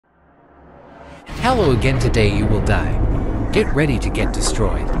Hello again, today you will die. Get ready to get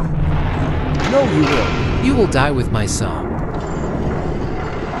destroyed. No, you will. You will die with my song.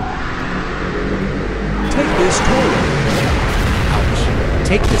 Take this toilet. Ouch.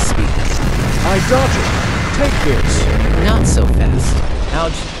 Take this speaker. I dodge it. Take this. Not so fast.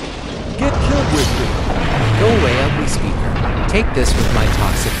 Ouch. Get killed with me. Go away, ugly speaker. Take this with my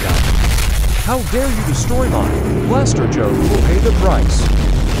toxic gun. How dare you destroy mine? Blaster Joe will pay the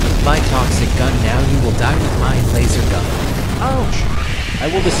price. My toxic gun, now you will die with my laser gun. Ouch. I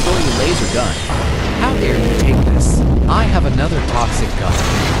will destroy your laser gun. How dare you take this? I have another toxic gun.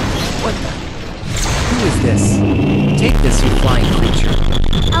 What the? Who is this? Take this, you flying creature.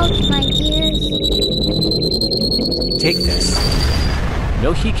 Ouch, my ears. Take this.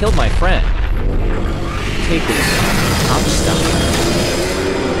 No, he killed my friend. Take this. Ouch, stop.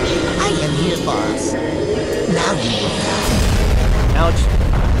 I am here, boss. Now you will die. Ouch.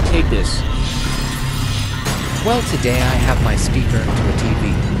 Take this. Well, today I have my speaker to a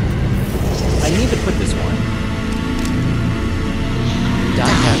TV. I need to put this one.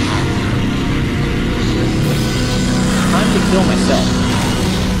 Die happy. Time to kill myself.